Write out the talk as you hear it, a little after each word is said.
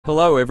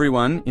Hello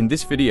everyone, in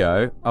this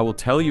video, I will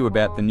tell you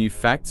about the new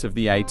facts of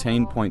the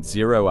 18.0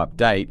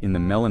 update in the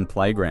Melon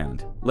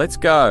playground. Let's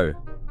go!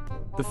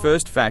 The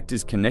first fact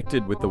is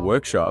connected with the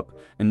workshop.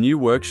 A new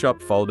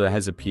workshop folder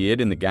has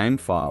appeared in the game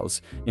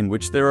files, in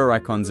which there are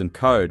icons and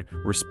code.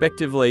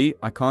 Respectively,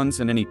 icons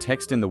and any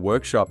text in the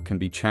workshop can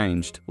be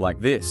changed, like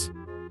this.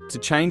 To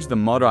change the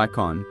mod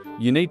icon,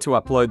 you need to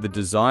upload the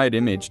desired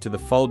image to the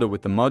folder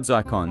with the mod's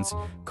icons,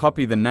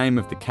 copy the name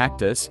of the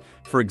cactus,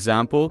 for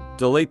example,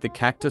 delete the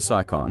cactus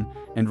icon,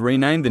 and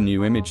rename the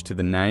new image to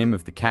the name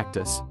of the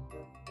cactus.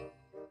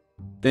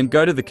 Then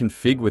go to the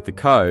config with the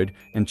code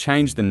and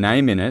change the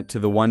name in it to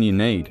the one you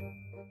need.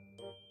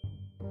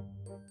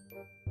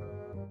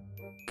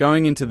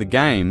 Going into the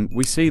game,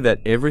 we see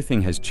that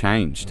everything has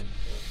changed.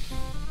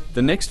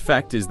 The next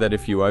fact is that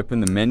if you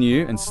open the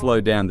menu and slow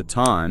down the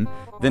time,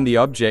 then the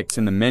objects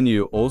in the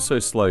menu also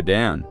slow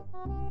down.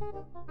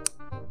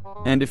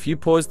 And if you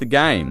pause the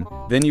game,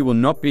 then you will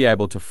not be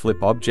able to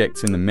flip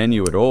objects in the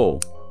menu at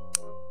all.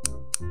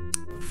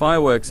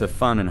 Fireworks are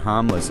fun and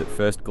harmless at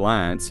first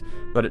glance,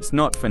 but it's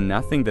not for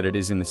nothing that it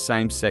is in the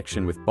same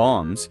section with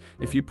bombs.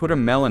 If you put a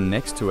melon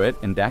next to it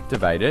and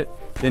activate it,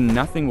 then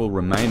nothing will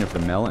remain of the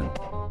melon.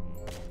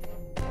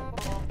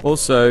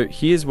 Also,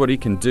 here's what he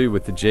can do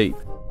with the Jeep.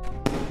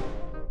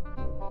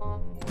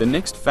 The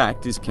next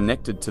fact is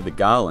connected to the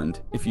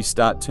garland. If you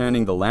start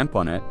turning the lamp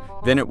on it,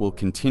 then it will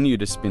continue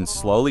to spin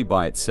slowly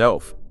by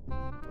itself.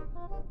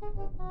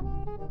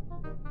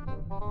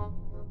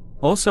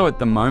 Also at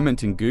the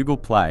moment in Google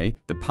Play,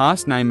 the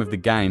past name of the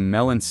game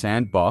Melon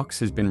Sandbox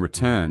has been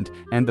returned,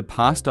 and the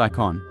past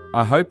icon.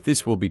 I hope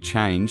this will be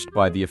changed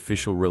by the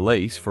official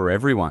release for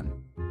everyone.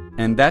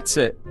 And that's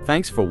it.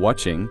 Thanks for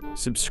watching.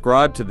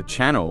 Subscribe to the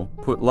channel,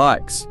 put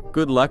likes.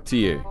 Good luck to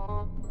you.